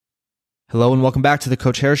Hello and welcome back to the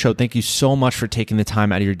Coach Harris Show. Thank you so much for taking the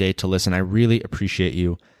time out of your day to listen. I really appreciate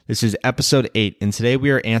you. This is episode 8, and today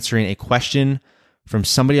we are answering a question from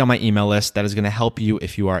somebody on my email list that is going to help you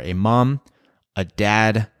if you are a mom, a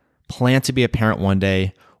dad, plan to be a parent one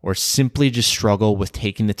day, or simply just struggle with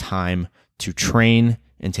taking the time to train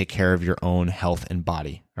and take care of your own health and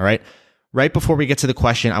body. All right. Right before we get to the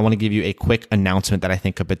question, I want to give you a quick announcement that I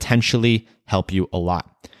think could potentially help you a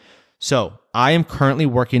lot. So I am currently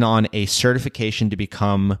working on a certification to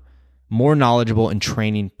become more knowledgeable in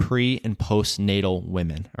training pre and postnatal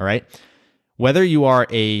women. All right. Whether you are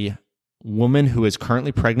a woman who is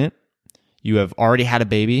currently pregnant, you have already had a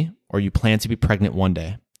baby, or you plan to be pregnant one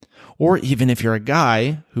day, or even if you're a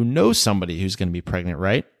guy who knows somebody who's going to be pregnant,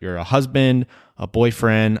 right? You're a husband, a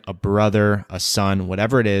boyfriend, a brother, a son,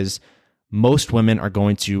 whatever it is. Most women are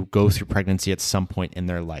going to go through pregnancy at some point in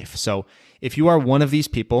their life. So if you are one of these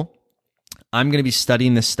people, I'm going to be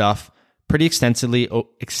studying this stuff pretty extensively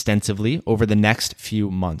over the next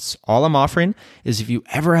few months. All I'm offering is if you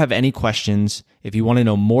ever have any questions, if you want to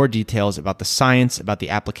know more details about the science, about the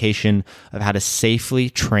application of how to safely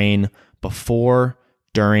train before,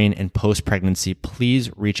 during, and post-pregnancy,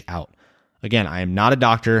 please reach out. Again, I am not a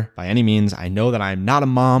doctor by any means. I know that I am not a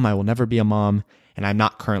mom. I will never be a mom, and I'm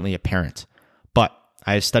not currently a parent. But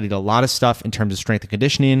I have studied a lot of stuff in terms of strength and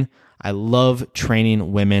conditioning. I love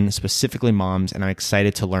training women, specifically moms, and I'm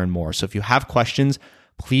excited to learn more. So if you have questions,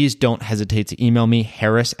 please don't hesitate to email me,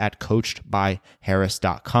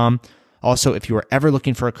 harris@coachedbyharris.com. Also, if you are ever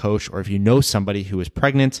looking for a coach, or if you know somebody who is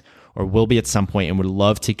pregnant or will be at some point and would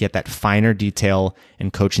love to get that finer detail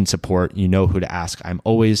and coaching support, you know who to ask. I'm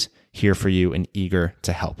always here for you and eager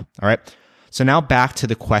to help. All right. So now back to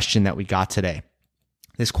the question that we got today.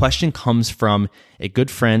 This question comes from a good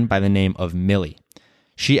friend by the name of Millie.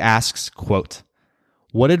 She asks, quote,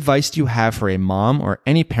 "What advice do you have for a mom, or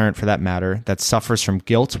any parent for that matter, that suffers from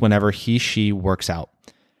guilt whenever she works out?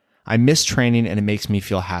 I miss training and it makes me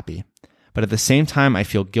feel happy. But at the same time, I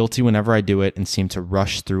feel guilty whenever I do it and seem to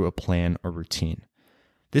rush through a plan or routine."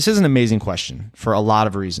 This is an amazing question for a lot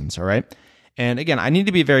of reasons, all right? And again, I need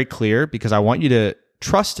to be very clear because I want you to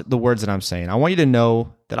trust the words that I'm saying. I want you to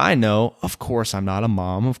know that I know, of course, I'm not a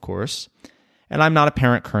mom, of course, and I'm not a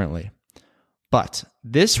parent currently. But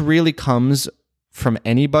this really comes from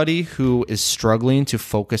anybody who is struggling to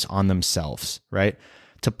focus on themselves, right?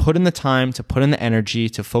 To put in the time, to put in the energy,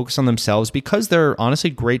 to focus on themselves, because they're honestly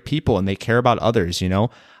great people and they care about others, you know?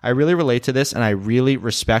 I really relate to this, and I really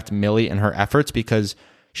respect Millie and her efforts because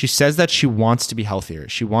she says that she wants to be healthier.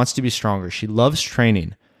 She wants to be stronger. She loves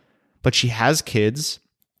training, but she has kids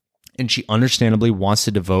and she understandably wants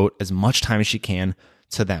to devote as much time as she can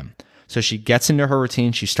to them. So she gets into her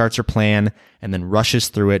routine, she starts her plan, and then rushes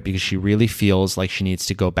through it because she really feels like she needs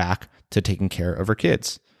to go back to taking care of her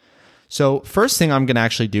kids. So first thing I'm going to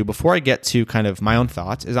actually do before I get to kind of my own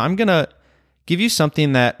thoughts is I'm going to give you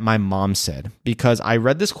something that my mom said, because I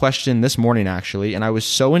read this question this morning actually, and I was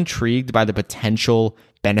so intrigued by the potential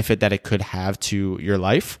benefit that it could have to your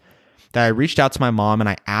life that I reached out to my mom and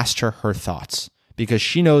I asked her thoughts, because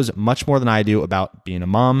she knows much more than I do about being a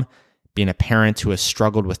mom, being a parent who has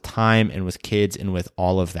struggled with time and with kids and with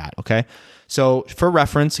all of that, okay? So for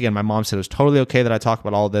reference, again, my mom said it was totally okay that I talk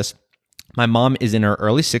about all of this. My mom is in her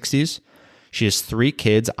early 60s. She has 3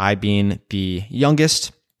 kids, I being the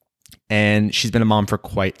youngest, and she's been a mom for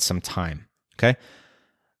quite some time, okay?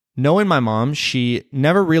 Knowing my mom, she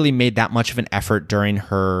never really made that much of an effort during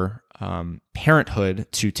her parenthood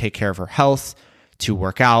to take care of her health, to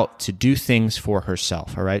work out, to do things for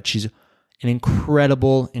herself, all right? She's an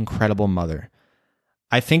incredible, incredible mother.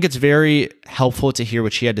 I think it's very helpful to hear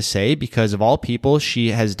what she had to say because of all people, she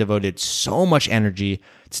has devoted so much energy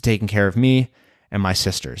to taking care of me and my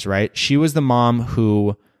sisters, right? She was the mom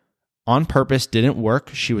who on purpose didn't work.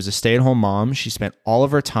 She was a stay-at-home mom. She spent all of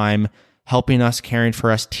her time helping us, caring for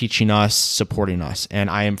us, teaching us, supporting us. And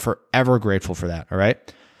I am forever grateful for that, all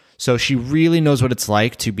right? So she really knows what it's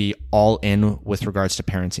like to be all in with regards to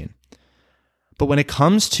parenting. But when it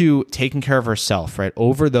comes to taking care of herself, right,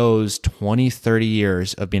 over those 20, 30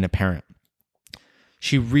 years of being a parent,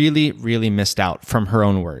 she really, really missed out from her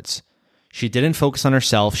own words. She didn't focus on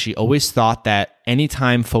herself. She always thought that any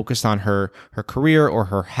time focused on her career or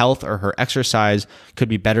her health or her exercise could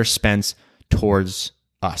be better spent towards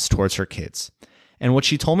us, towards her kids. And what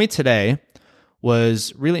she told me today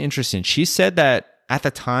was really interesting. She said that at the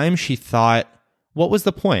time she thought, what was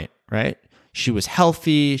the point, right? She was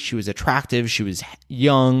healthy, she was attractive, she was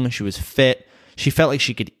young, she was fit. She felt like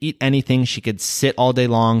she could eat anything, she could sit all day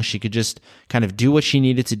long, she could just kind of do what she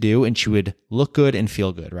needed to do and she would look good and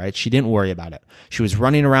feel good, right? She didn't worry about it. She was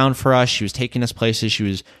running around for us, she was taking us places, she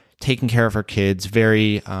was taking care of her kids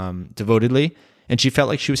very devotedly, and she felt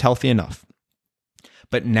like she was healthy enough.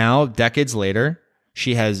 But now, decades later,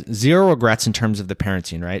 she has zero regrets in terms of the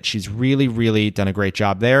parenting, right? She's really, really done a great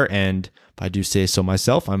job there. And if I do say so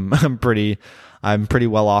myself, I'm pretty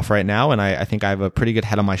well off right now. And I think I have a pretty good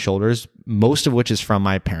head on my shoulders, most of which is from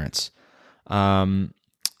my parents.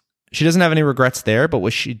 She doesn't have any regrets there, but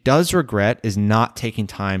what she does regret is not taking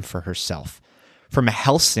time for herself. From a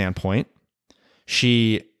health standpoint,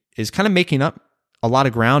 she is kind of making up a lot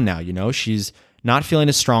of ground now. She's not feeling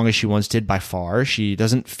as strong as she once did by far. She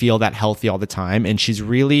doesn't feel that healthy all the time. And she's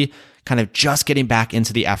really kind of just getting back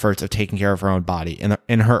into the efforts of taking care of her own body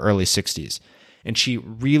in her early 60s. And she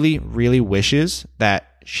really, really wishes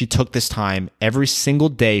that she took this time every single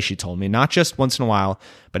day, she told me, not just once in a while,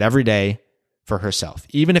 but every day for herself.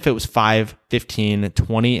 Even if it was 5, 15,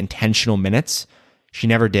 20 intentional minutes, she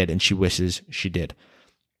never did, and she wishes she did.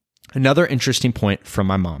 Another interesting point from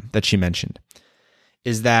my mom that she mentioned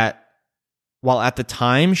is that while at the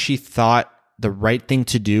time she thought the right thing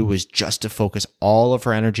to do was just to focus all of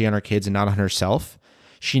her energy on her kids and not on herself,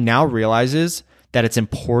 she now realizes that it's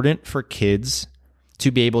important for kids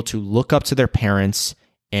to be able to look up to their parents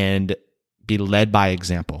and be led by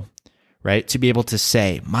example, right? To be able to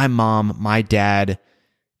say, my mom, my dad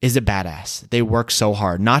is a badass. They work so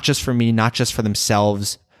hard, not just for me, not just for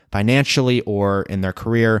themselves financially or in their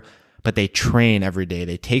career, but they train every day.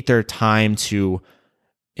 They take their time to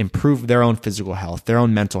improve their own physical health, their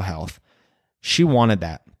own mental health. She wanted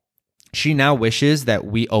that. She now wishes that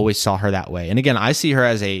we always saw her that way. And again, I see her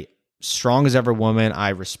as a strong as ever woman. I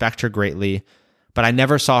respect her greatly, but I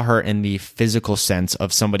never saw her in the physical sense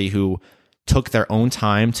of somebody who took their own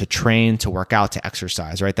time to train, to work out, to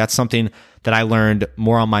exercise, right? That's something that I learned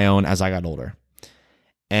more on my own as I got older.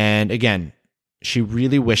 And again, she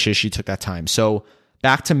really wishes she took that time. So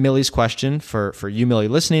back to Millie's question for you, Millie,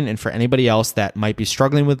 listening, and for anybody else that might be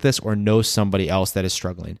struggling with this or knows somebody else that is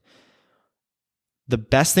struggling. The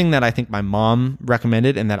best thing that I think my mom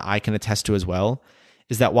recommended and that I can attest to as well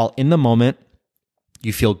is that while in the moment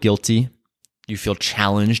you feel guilty, you feel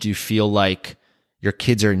challenged, you feel like your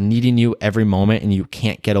kids are needing you every moment and you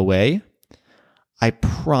can't get away, I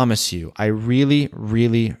promise you, I really,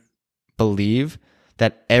 really believe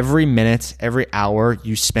that every minute, every hour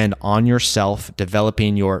you spend on yourself,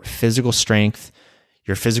 developing your physical strength,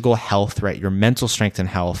 your physical health, right? Your mental strength and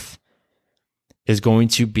health is going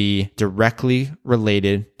to be directly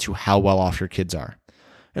related to how well off your kids are.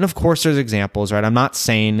 And of course, there's examples, right? I'm not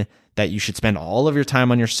saying that you should spend all of your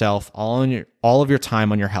time on yourself, all of your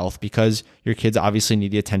time on your health, because your kids obviously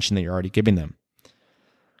need the attention that you're already giving them.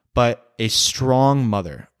 But a strong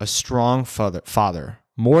mother, a strong father,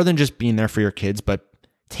 more than just being there for your kids, but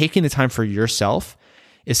taking the time for yourself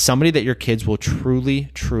is somebody that your kids will truly,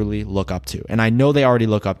 truly look up to. And I know they already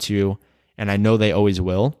look up to you, and I know they always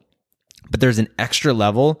will, but there's an extra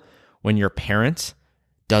level when your parent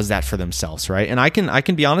does that for themselves, right? And I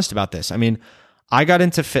can be honest about this. I mean, I got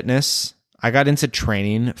into fitness, I got into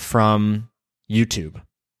training from YouTube,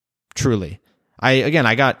 truly. I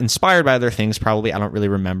got inspired by other things, probably I don't really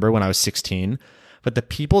remember when I was 16, but the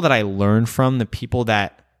people that I learned from, the people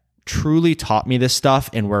that truly taught me this stuff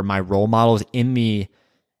and were my role models in the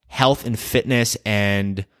health and fitness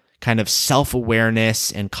and kind of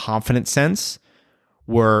self-awareness and confidence sense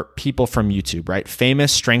were people from YouTube, right?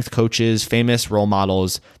 Famous strength coaches, famous role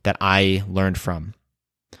models that I learned from.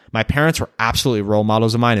 My parents were absolutely role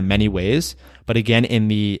models of mine in many ways, but again, in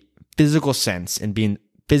the physical sense and being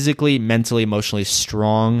physically, mentally, emotionally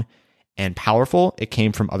strong and powerful, it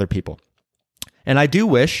came from other people. And I do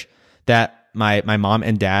wish that my mom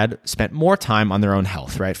and dad spent more time on their own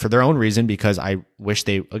health, right? For their own reason, because I wish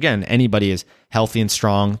anybody is healthy and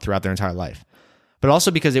strong throughout their entire life. But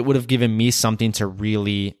also because it would have given me something to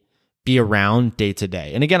really be around day to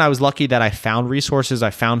day. And again, I was lucky that I found resources, I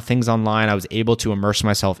found things online, I was able to immerse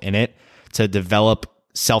myself in it to develop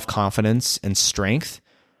self-confidence and strength.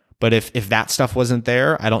 But if that stuff wasn't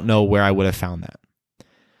there, I don't know where I would have found that.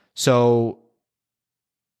 So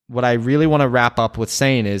what I really want to wrap up with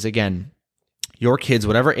saying is, again, your kids,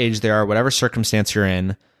 whatever age they are, whatever circumstance you're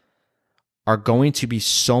in, are going to be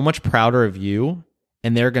so much prouder of you,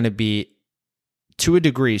 and they're going to be, to a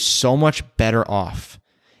degree, so much better off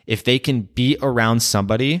if they can be around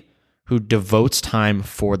somebody who devotes time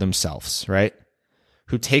for themselves, right?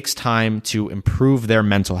 Who takes time to improve their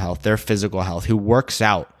mental health, their physical health, who works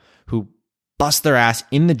out, who busts their ass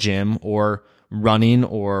in the gym or running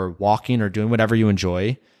or walking or doing whatever you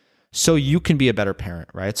enjoy, so you can be a better parent,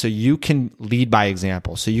 right? So you can lead by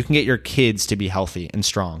example, so you can get your kids to be healthy and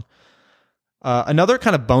strong. Another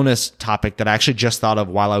kind of bonus topic that I actually just thought of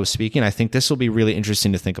while I was speaking, I think this will be really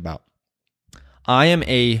interesting to think about. I am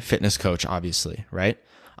a fitness coach, obviously, right?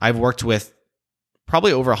 I've worked with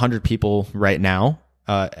probably over 100 people right now,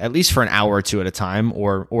 at least for an hour or two at a time,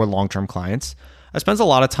 or long-term clients. I spend a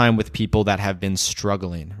lot of time with people that have been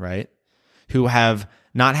struggling, right? Who have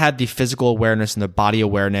not had the physical awareness and the body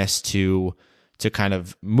awareness to kind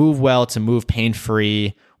of move well, to move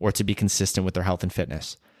pain-free, or to be consistent with their health and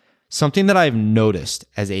fitness. Something that I've noticed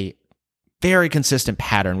as a very consistent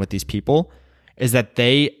pattern with these people is that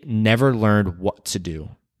they never learned what to do,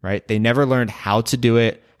 right? They never learned how to do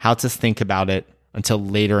it, how to think about it until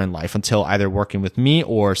later in life, until either working with me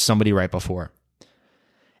or somebody right before.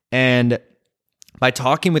 And by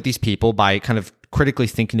talking with these people, by kind of critically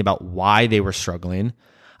thinking about why they were struggling,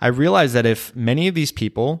 I realized that if many of these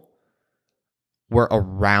people were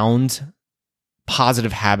around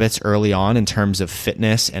positive habits early on in terms of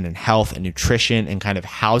fitness and in health and nutrition and kind of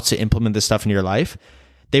how to implement this stuff in your life,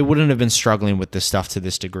 they wouldn't have been struggling with this stuff to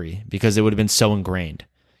this degree because it would have been so ingrained.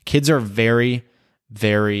 Kids are very,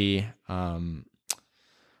 very,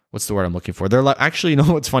 what's the word I'm looking for? They're like, actually, you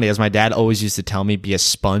know what's funny? As my dad always used to tell me, be a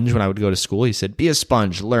sponge when I would go to school. He said, be a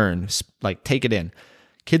sponge, learn, like take it in.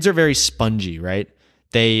 Kids are very spongy, right?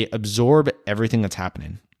 They absorb everything that's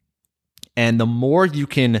happening. And the more you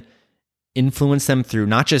can influence them through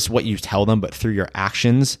not just what you tell them, but through your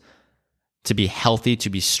actions to be healthy, to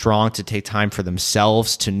be strong, to take time for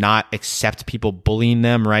themselves, to not accept people bullying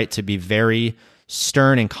them, right? To be very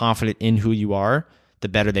stern and confident in who you are, the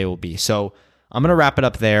better they will be. So I'm going to wrap it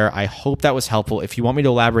up there. I hope that was helpful. If you want me to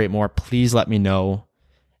elaborate more, please let me know.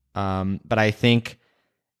 But I think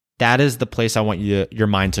that is the place I want your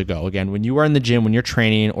mind to go. Again, when you are in the gym, when you're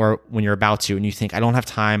training, or when you're about to, and you think, I don't have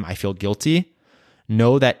time, I feel guilty,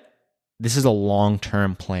 know that this is a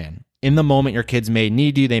long-term plan. In the moment, your kids may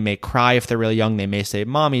need you. They may cry if they're really young. They may say,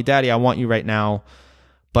 Mommy, Daddy, I want you right now.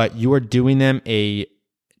 But you are doing them a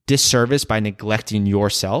disservice by neglecting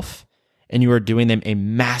yourself, and you are doing them a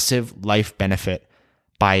massive life benefit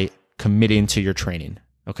by committing to your training,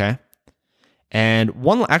 okay? And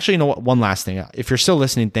one last thing. If you're still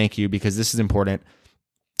listening, thank you, because this is important.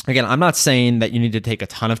 Again, I'm not saying that you need to take a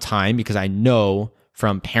ton of time, because I know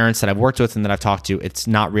from parents that I've worked with and that I've talked to, it's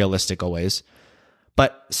not realistic always.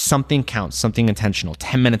 But something counts, something intentional,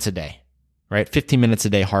 10 minutes a day, right? 15 minutes a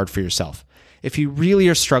day hard for yourself. If you really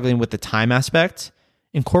are struggling with the time aspect,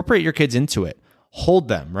 incorporate your kids into it. Hold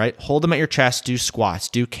them, right? Hold them at your chest, do squats,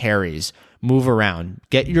 do carries, move around.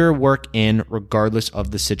 Get your work in regardless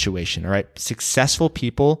of the situation, all right? Successful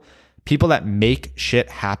people that make shit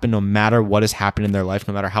happen no matter what is happening in their life,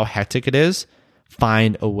 no matter how hectic it is,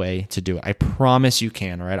 find a way to do it. I promise you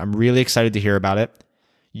can, all right? I'm really excited to hear about it.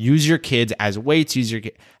 Use your kids as weights,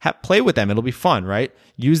 play with them. It'll be fun, right?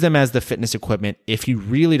 Use them as the fitness equipment if you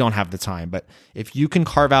really don't have the time. But if you can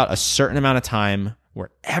carve out a certain amount of time,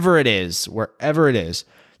 wherever it is,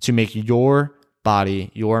 to make your body,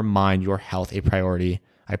 your mind, your health a priority,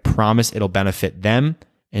 I promise it'll benefit them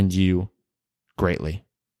and you greatly.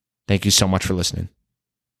 Thank you so much for listening.